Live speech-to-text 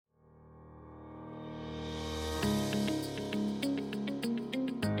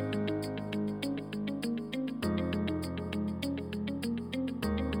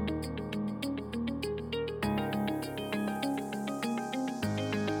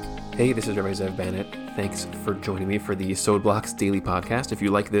Hey, this is Rabbi Zev Bannett. Thanks for joining me for the Yesod Blocks Daily Podcast. If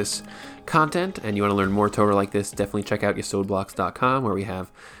you like this content and you want to learn more Torah like this, definitely check out yesodblocks.com, where we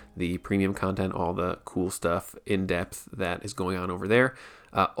have the premium content, all the cool stuff in depth that is going on over there.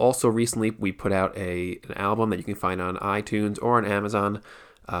 Also, recently we put out an album that you can find on iTunes or on Amazon,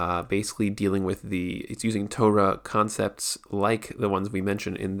 basically dealing with it's using Torah concepts like the ones we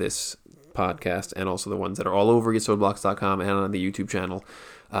mentioned in this podcast, and also the ones that are all over yesodblocks.com and on the YouTube channel,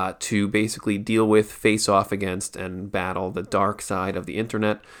 to basically deal with, face off against, and battle the dark side of the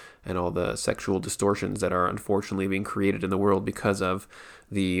internet and all the sexual distortions that are unfortunately being created in the world because of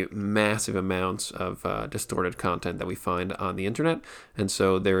the massive amounts of distorted content that we find on the internet. And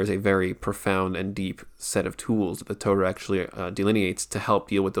so there is a very profound and deep set of tools that the Torah actually delineates to help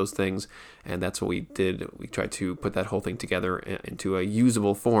deal with those things. And that's what we did. We tried to put that whole thing together into a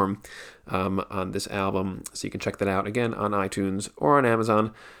usable form on this album. So you can check that out again on iTunes or on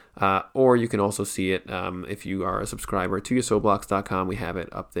Amazon. Or you can also see it if you are a subscriber to yesodblocks.com. We have it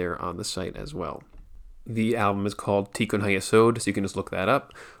up there on the site as well. The album is called Tikkun HaYesod, so you can just look that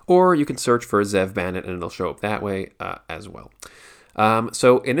up. Or you can search for Zev Bannett and it'll show up that way as well.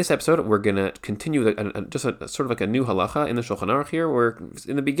 So in this episode, we're going to continue sort of like a new halacha in the Shulchan Aruch here, where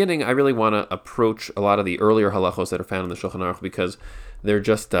in the beginning, I really want to approach a lot of the earlier halachos that are found in the Shulchan Aruch, because they're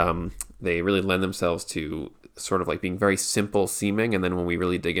just, they really lend themselves to sort of like being very simple seeming, and then when we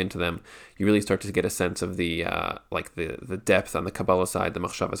really dig into them, you really start to get a sense of the depth on the Kabbalah side, the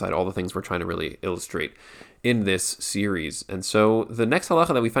Machshava side, all the things we're trying to really illustrate in this series. And so the next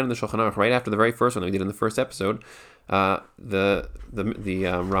halacha that we find in the Shulchan Aruch, right after the very first one that we did in the first episode, the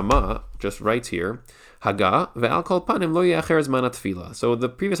Ramah just writes here, Haga ve'al kol panim lo ye'acher zman hatefila. So the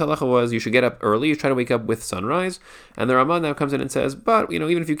previous halacha was you should get up early, you try to wake up with sunrise, and the Ramah now comes in and says, but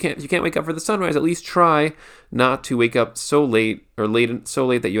even if you can't wake up for the sunrise, at least try not to wake up so late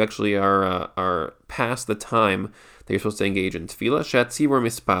that you actually are past the time that you're supposed to engage in tefillah. She'atzibur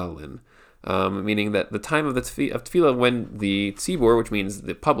mispalin. Meaning that the time of tefillah, when the tzibur, which means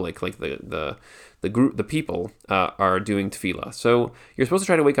the public, like the group, the people, are doing tefillah. So you're supposed to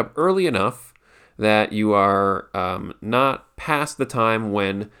try to wake up early enough that you are not past the time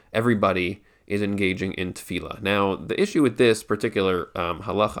when everybody is engaging in tefillah. Now, the issue with this particular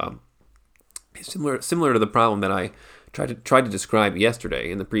halacha is similar to the problem that I tried to describe yesterday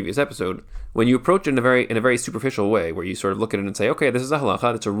in the previous episode. When you approach it in a very superficial way, where you sort of look at it and say, okay, this is a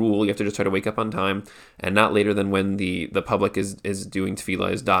halacha, it's a rule, you have to just try to wake up on time and not later than when the public is doing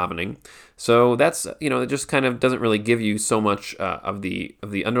tefillah, is davening. So that's, it just kind of doesn't really give you so much of the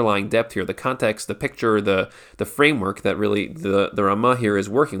underlying depth here, the context, the picture, the framework that really the Ramah here is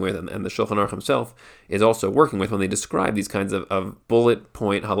working with, and the Shulchan Aruch himself is also working with when they describe these kinds of bullet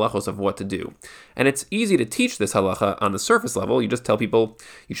point halachos of what to do. And it's easy to teach this halacha on the surface level. You just tell people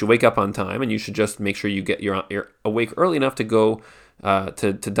you should wake up on time, and you should just make sure you're awake early enough to go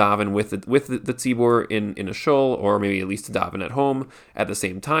to daven with the tzibur in a shul, or maybe at least to daven at home at the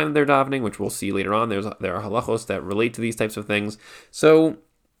same time they're davening, which we'll see later on. There are halachos that relate to these types of things. So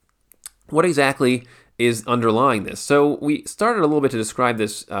what exactly is underlying this? So we started a little bit to describe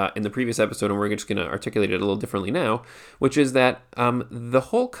this in the previous episode, and we're just going to articulate it a little differently now, which is that the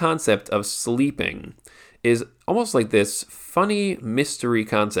whole concept of sleeping is almost like this funny mystery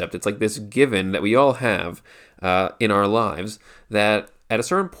concept. It's like this given that we all have in our lives, that at a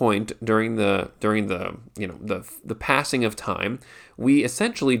certain point during the passing of time, we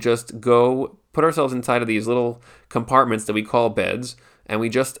essentially just go put ourselves inside of these little compartments that we call beds, and we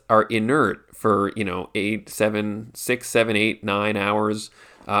just are inert for 6, 7, 8, 9 hours,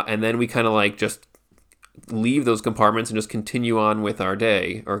 and then we kind of like just leave those compartments and just continue on with our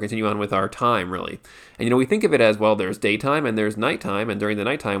day, or continue on with our time, really. And we think of it as, well, there's daytime and there's nighttime, and during the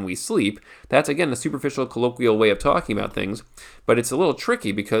nighttime we sleep. That's, again, a superficial colloquial way of talking about things, but it's a little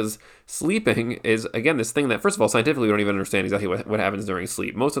tricky, because sleeping is, again, this thing that, first of all, scientifically we don't even understand exactly what happens during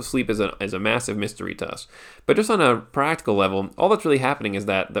sleep. Most of sleep is a massive mystery to us. But just on a practical level, all that's really happening is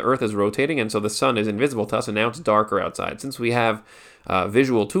that the earth is rotating, and so the sun is invisible to us, and now it's darker outside. Since we have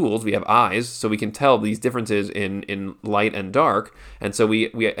visual tools, we have eyes, so we can tell these differences in light and dark, and so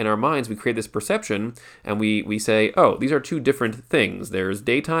we in our minds we create this perception, and we say, oh, these are two different things. There's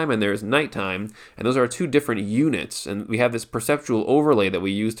daytime and there's nighttime, and those are two different units, and we have this perceptual overlay that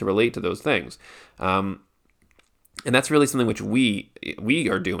we use to relate to those things. And that's really something which we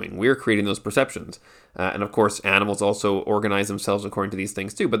are doing. We're creating those perceptions. And of course, animals also organize themselves according to these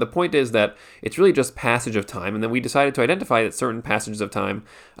things too. But the point is that it's really just passage of time. And then we decided to identify that certain passages of time,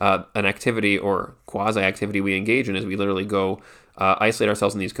 an activity or quasi-activity we engage in is we literally go isolate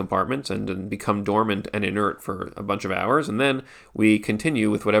ourselves in these compartments and become dormant and inert for a bunch of hours, and then we continue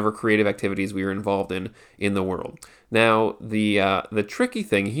with whatever creative activities we are involved in the world. Now, the tricky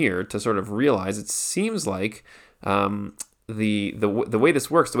thing here to sort of realize, it seems like the way this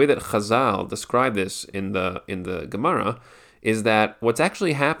works, the way that Chazal describe this in the Gemara, is that what's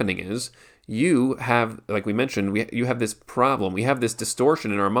actually happening is you have, like we mentioned, you have this problem, we have this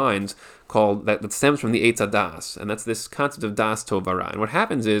distortion in our minds called that stems from the Eitz HaDaas, and that's this concept of Das Tov Vara. And what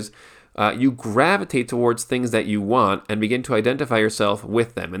happens is you gravitate towards things that you want and begin to identify yourself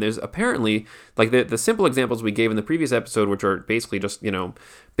with them. And there's apparently, like the simple examples we gave in the previous episode, which are basically just,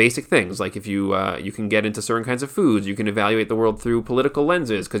 basic things. Like if you can get into certain kinds of foods, you can evaluate the world through political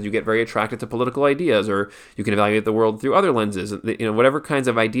lenses because you get very attracted to political ideas, or you can evaluate the world through other lenses. Whatever kinds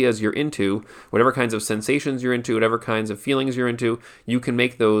of ideas you're into, whatever kinds of sensations you're into, whatever kinds of feelings you're into, you can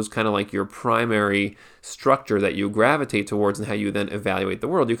make those kind of like your primary structure that you gravitate towards and how you then evaluate the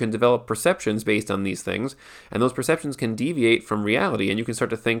world. You can develop perceptions based on these things, and those perceptions can deviate from reality, and you can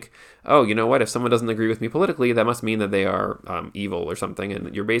start to think, oh, you know what, if someone doesn't agree with me politically, that must mean that they are evil or something,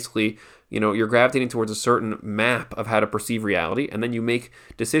 and you're basically, you're gravitating towards a certain map of how to perceive reality, and then you make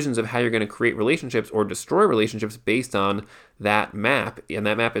decisions of how you're going to create relationships or destroy relationships based on that map, and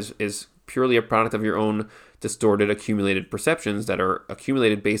that map is purely a product of your own distorted, accumulated perceptions that are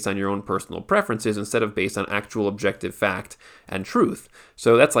accumulated based on your own personal preferences instead of based on actual objective fact and truth.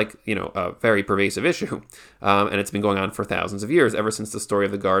 So that's like, a very pervasive issue. And it's been going on for thousands of years, ever since the story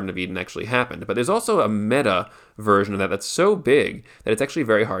of the Garden of Eden actually happened. But there's also a meta version of that that's so big that it's actually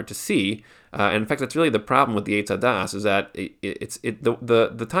very hard to see. And in fact, that's really the problem with the Eitz HaDaas, is that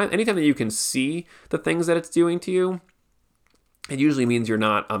anytime that you can see the things that it's doing to you, it usually means you're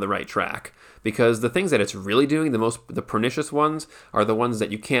not on the right track, because the things that it's really doing, the pernicious ones, are the ones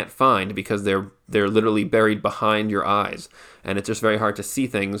that you can't find because they're literally buried behind your eyes, and it's just very hard to see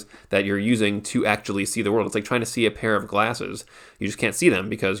things that you're using to actually see the world. It's like trying to see a pair of glasses. You just can't see them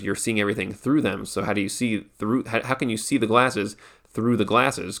because you're seeing everything through them. So how do you see through? How can you see the glasses through the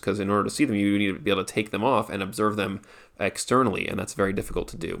glasses? Because in order to see them, you need to be able to take them off and observe them externally, and that's very difficult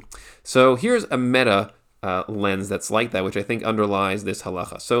to do. So here's a meta lens that's like that, which I think underlies this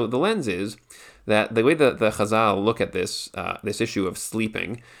halacha. So the lens is that the way the Chazal look at this issue of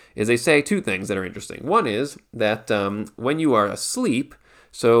sleeping is they say two things that are interesting. One is that when you are asleep,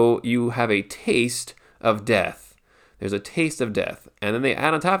 so you have a taste of death. There's a taste of death. And then they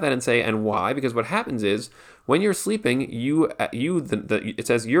add on top of that and say, and why? Because what happens is when you're sleeping, it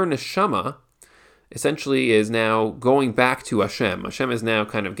says your neshama essentially is now going back to Hashem. Hashem is now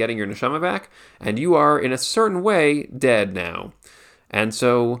kind of getting your neshama back, and you are in a certain way dead now. And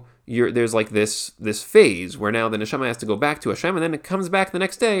so there's like this phase where now the neshama has to go back to Hashem, and then it comes back the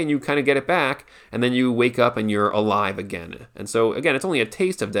next day, and you kind of get it back, and then you wake up and you're alive again. And so again, it's only a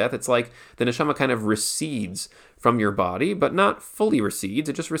taste of death. It's like the neshama kind of recedes from your body, but not fully recedes.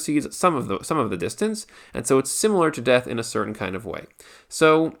 It just recedes some of the distance, and so it's similar to death in a certain kind of way.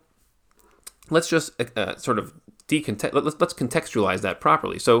 So let's just let's contextualize that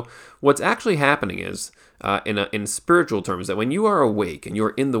properly. So what's actually happening is, in spiritual terms, that when you are awake and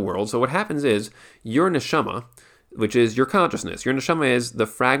you're in the world, so what happens is your neshama, which is your consciousness, your neshama is the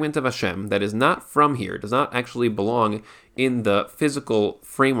fragment of Hashem that is not from here, does not actually belong in the physical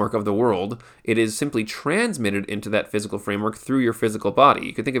framework of the world. It is simply transmitted into that physical framework through your physical body.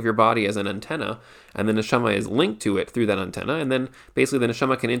 You could think of your body as an antenna, and the neshama is linked to it through that antenna, and then basically the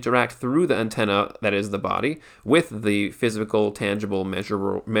neshama can interact through the antenna that is the body with the physical, tangible,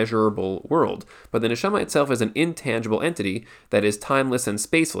 measurable world. But the neshama itself is an intangible entity that is timeless and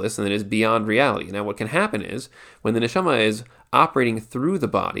spaceless, and that is beyond reality. Now what can happen is, when the neshama is operating through the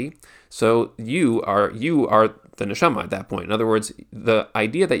body, so you are the neshama at that point. In other words, the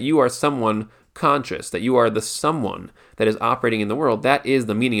idea that you are someone conscious, that you are the someone that is operating in the world, that is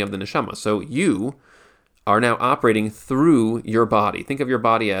the meaning of the neshama. So you are now operating through your body. Think of your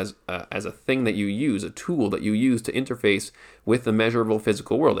body as a thing that you use, a tool that you use to interface with the measurable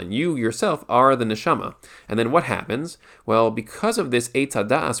physical world. And you yourself are the neshama. And then what happens? Well, because of this Eitz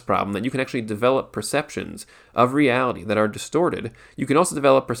HaDaas problem, that you can actually develop perceptions of reality that are distorted, you can also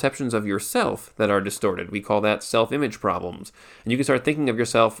develop perceptions of yourself that are distorted. We call that self-image problems. And you can start thinking of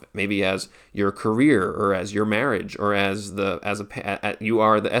yourself maybe as your career, or as your marriage, or you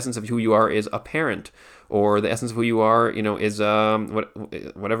are the essence of who you are is a parent, or the essence of who you are, is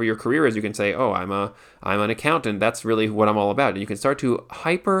whatever your career is. You can say, oh, I'm an accountant. That's really what I'm all about. And you can start to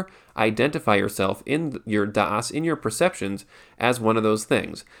hyper-identify yourself in your da'as, in your perceptions, as one of those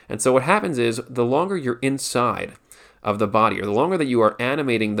things. And so what happens is, the longer you're inside of the body, or the longer that you are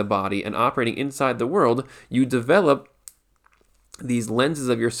animating the body and operating inside the world, you develop these lenses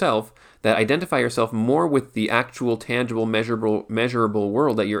of yourself that identify yourself more with the actual tangible, measurable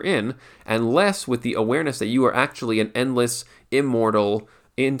world that you're in, and less with the awareness that you are actually an endless, immortal,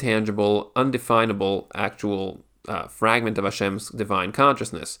 intangible, undefinable actual fragment of Hashem's divine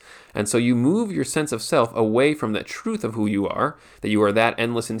consciousness. And so you move your sense of self away from the truth of who you are, that you are that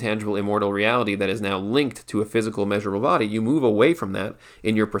endless, intangible, immortal reality that is now linked to a physical, measurable body. You move away from that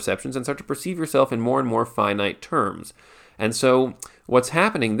in your perceptions and start to perceive yourself in more and more finite terms. And so what's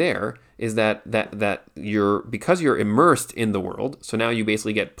happening there is that because you're immersed in the world, so now you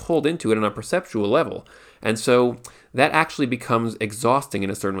basically get pulled into it on a perceptual level. And so that actually becomes exhausting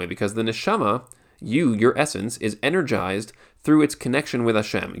in a certain way, because the neshama, your essence, is energized through its connection with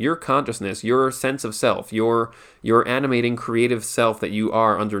Hashem. Your consciousness, your sense of self, your animating creative self that you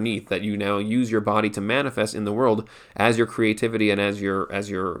are underneath, that you now use your body to manifest in the world as your creativity and as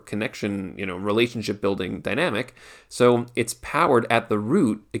your connection, relationship building dynamic. So it's powered at the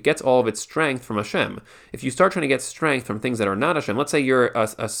root. It gets all of its strength from Hashem. If you start trying to get strength from things that are not Hashem, let's say you're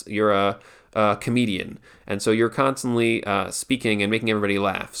a comedian, and so you're constantly speaking and making everybody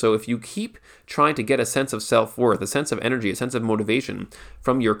laugh. So if you keep trying to get a sense of self-worth, a sense of energy, a sense of motivation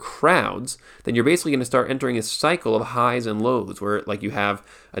from your crowds, then you're basically going to start entering a cycle of highs and lows, where like you have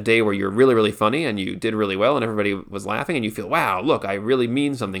a day where you're really, really funny and you did really well and everybody was laughing and you feel, wow, look, I really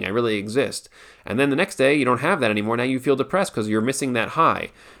mean something, I really exist. And then the next day you don't have that anymore. Now you feel depressed because you're missing that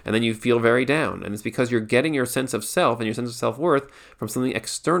high, and then you feel very down. And it's because you're getting your sense of self and your sense of self-worth from something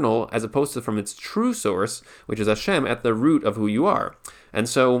external as opposed to from its true source, which is Hashem at the root of who you are. And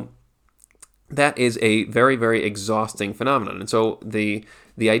so that is a very, very exhausting phenomenon. And so the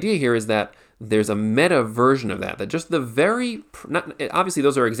idea here is that there's a meta version of that just the very, obviously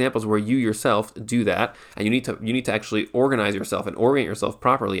those are examples where you yourself do that, and you need to actually organize yourself and orient yourself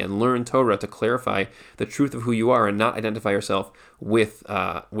properly and learn Torah to clarify the truth of who you are and not identify yourself with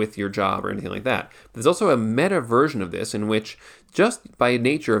your job or anything like that. But there's also a meta version of this in which, just by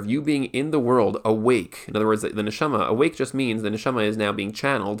nature of you being in the world awake, in other words, the neshama, awake just means the neshama is now being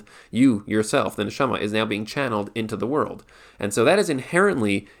channeled, you yourself, the neshama, is now being channeled into the world. And so that is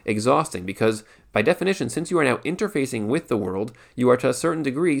inherently exhausting, because by definition, since you are now interfacing with the world, you are to a certain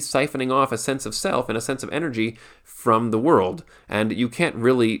degree siphoning off a sense of self and a sense of energy from the world. And you can't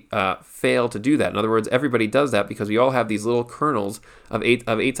really fail to do that. In other words, everybody does that because we all have these little kernels of Eitz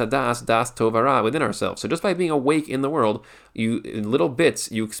Hadas, Das Tov Hara within ourselves. So just by being awake in the world, in little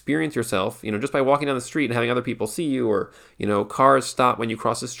bits, you experience yourself, just by walking down the street and having other people see you, or, cars stop when you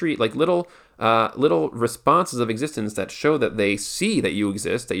cross the street, like little responses of existence that show that they see that you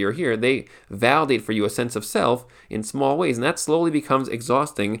exist, that you're here. They validate for you a sense of self in small ways, and that slowly becomes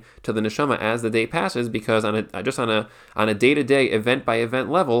exhausting to the neshama as the day passes, because on a day-to-day, event-by-event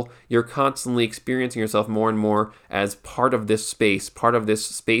level, you're constantly experiencing yourself more and more as part of this space, part of this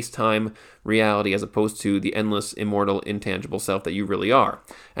space-time reality, as opposed to the endless, immortal, intangible self that you really are.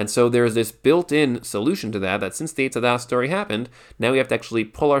 And so there's this built-in solution to that since the Eitz Hadas story happened, now we have to actually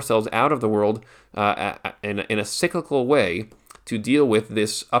pull ourselves out of the world in a cyclical way to deal with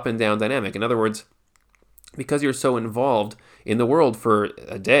this up and down dynamic. In other words, because you're so involved in the world for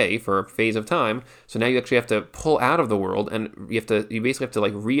a day, for a phase of time, so now you actually have to pull out of the world, and you basically have to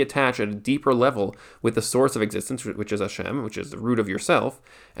like reattach at a deeper level with the source of existence, which is Hashem, which is the root of yourself,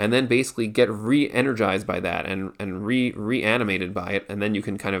 and then basically get re-energized by that and reanimated by it, and then you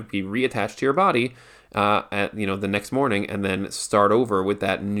can kind of be reattached to your body the next morning, and then start over with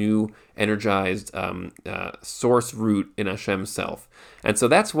that new energized source root in Hashem's self. And so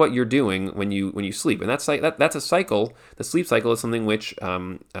that's what you're doing when you sleep, and that's a cycle. The sleep cycle is something which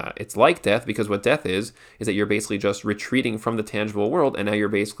it's like death, because what death is that you're basically just retreating from the tangible world, and now you're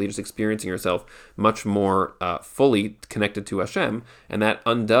basically just experiencing yourself much more fully connected to Hashem, and that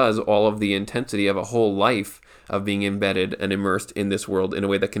undoes all of the intensity of a whole life of being embedded and immersed in this world in a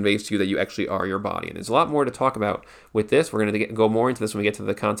way that conveys to you that you actually are your body. And there's a lot more to talk about with this. We're going to go more into this when we get to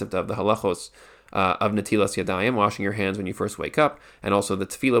the concept of the halachos of Netilas Yadayim, washing your hands when you first wake up, and also the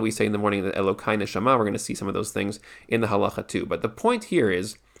tefillah we say in the morning, the Elokai Neshama. We're going to see some of those things in the halacha too. But the point here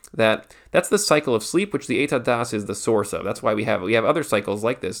is that's the cycle of sleep, which the Eitz Hadas is the source of. That's why we have other cycles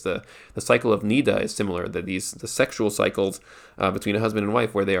like this. The cycle of Nida is similar. The sexual cycles between a husband and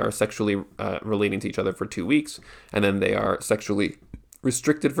wife, where they are sexually relating to each other for 2 weeks, and then they are sexually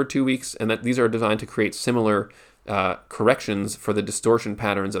restricted for 2 weeks, and that these are designed to create similar corrections for the distortion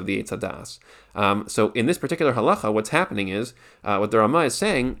patterns of the Eitz Hadas. So in this particular halacha, what's happening is what the Rama is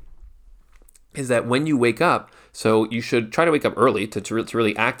saying is that when you wake up, so you should try to wake up early to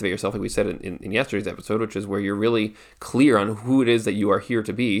really activate yourself, like we said in yesterday's episode, which is where you're really clear on who it is that you are here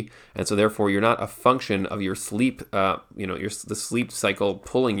to be. And so therefore you're not a function of your sleep, the sleep cycle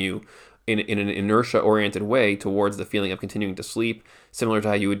pulling you in an inertia-oriented way towards the feeling of continuing to sleep, similar to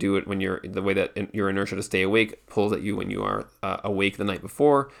how you would do it when the way that your inertia to stay awake pulls at you when you are awake the night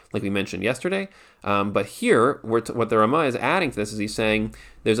before, like we mentioned yesterday. But here, what the Ramah is adding to this is he's saying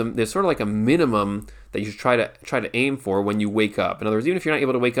there's sort of like a minimum that you should try to aim for when you wake up. In other words, even if you're not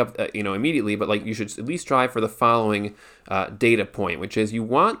able to wake up immediately, but like you should at least try for the following data point, which is you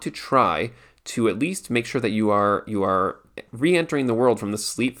want to try to at least make sure that you are re-entering the world from the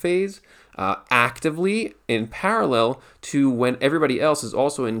sleep phase actively in parallel to when everybody else is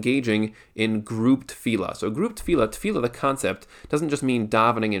also engaging in group tefillah. So group tefillah, the concept, doesn't just mean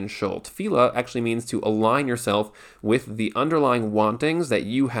davening in shul. Tefillah actually means to align yourself with the underlying wantings that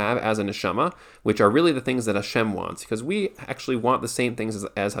you have as a neshama, which are really the things that Hashem wants. Because we actually want the same things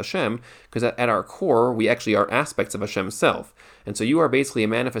as Hashem, because at our core, we actually are aspects of Hashem's self. And so you are basically a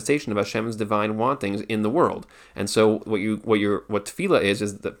manifestation of Hashem's divine wantings in the world. And so what tefillah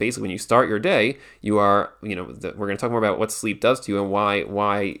is that basically when you start your day, you are, we're going to talk more about what sleep does to you and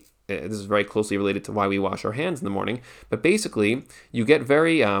why this is very closely related to why we wash our hands in the morning. But basically, you get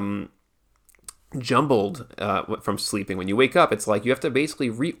very jumbled from sleeping. When you wake up, it's like you have to basically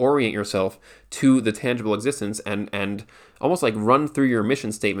reorient yourself to the tangible existence and almost like run through your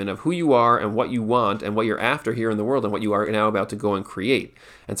mission statement of who you are and what you want and what you're after here in the world and what you are now about to go and create.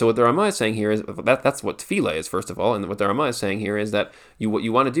 And so what the Ramah is saying here is that's what tefillah is, first of all. And what the Ramah is saying here is that what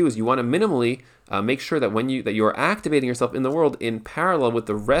you want to do is you want to minimally make sure that that you are activating yourself in the world in parallel with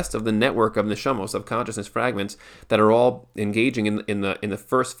the rest of the network of neshamos, of consciousness fragments that are all engaging in the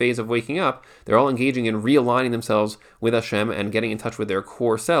first phase of waking up. They're all engaging in realigning themselves with Hashem and getting in touch with their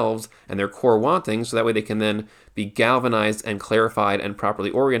core selves and their core wantings, so that way they can then be galvanized and clarified and properly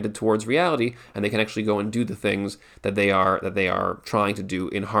oriented towards reality, and they can actually go and do the things that they are trying to do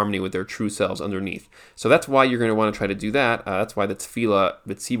in harmony with their true selves underneath. So that's why you're going to want to try to do that. That's why the tefillah,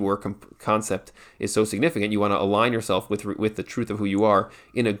 the tzibur concept is so significant. You want to align yourself with the truth of who you are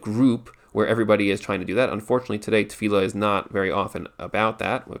in a group where everybody is trying to do that. Unfortunately, today, tefillah is not very often about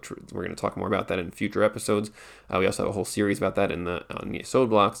that, which we're going to talk more about that in future episodes. We also have a whole series about that on the Yesod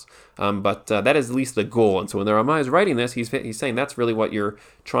blocks. But that is at least the goal. And so when the Ramah is writing this, he's saying that's really what you're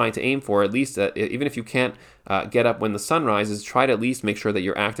trying to aim for. At least, even if you can't get up when the sun rises, try to at least make sure that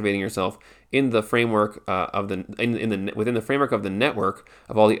you're activating yourself in the framework within the framework of the network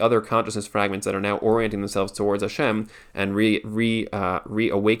of all the other consciousness fragments that are now orienting themselves towards Hashem and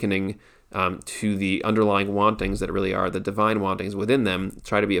reawakening to the underlying wantings that really are the divine wantings within them.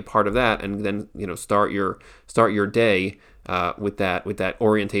 Try to be a part of that, and then start your day with that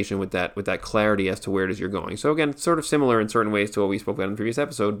orientation, with that clarity as to where it is you're going. So again, sort of similar in certain ways to what we spoke about in the previous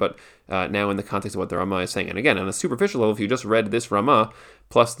episode, but now in the context of what the Ramah is saying. And again, on a superficial level, if you just read this Ramah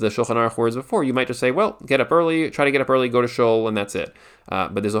plus the Shulchan Aruch words before, you might just say, well, get up early, try to get up early, go to shul, and that's it.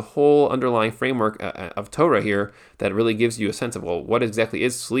 But there's a whole underlying framework of Torah here that really gives you a sense of, well, what exactly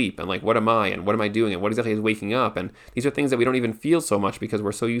is sleep, and like, what am I, and what am I doing, and what exactly is waking up? And these are things that we don't even feel so much because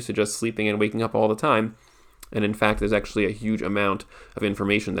we're so used to just sleeping and waking up all the time. And in fact, there's actually a huge amount of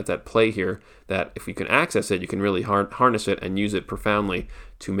information that's at play here that if you can access it, you can really harness it and use it profoundly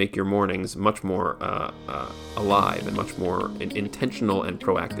to make your mornings much more alive and much more intentional and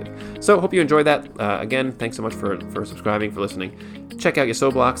proactive. So hope you enjoyed that. Again, thanks so much for subscribing, for listening. Check out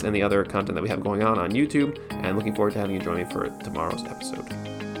Yesod Blocks and the other content that we have going on YouTube, and looking forward to having you join me for tomorrow's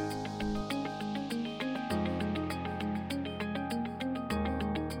episode.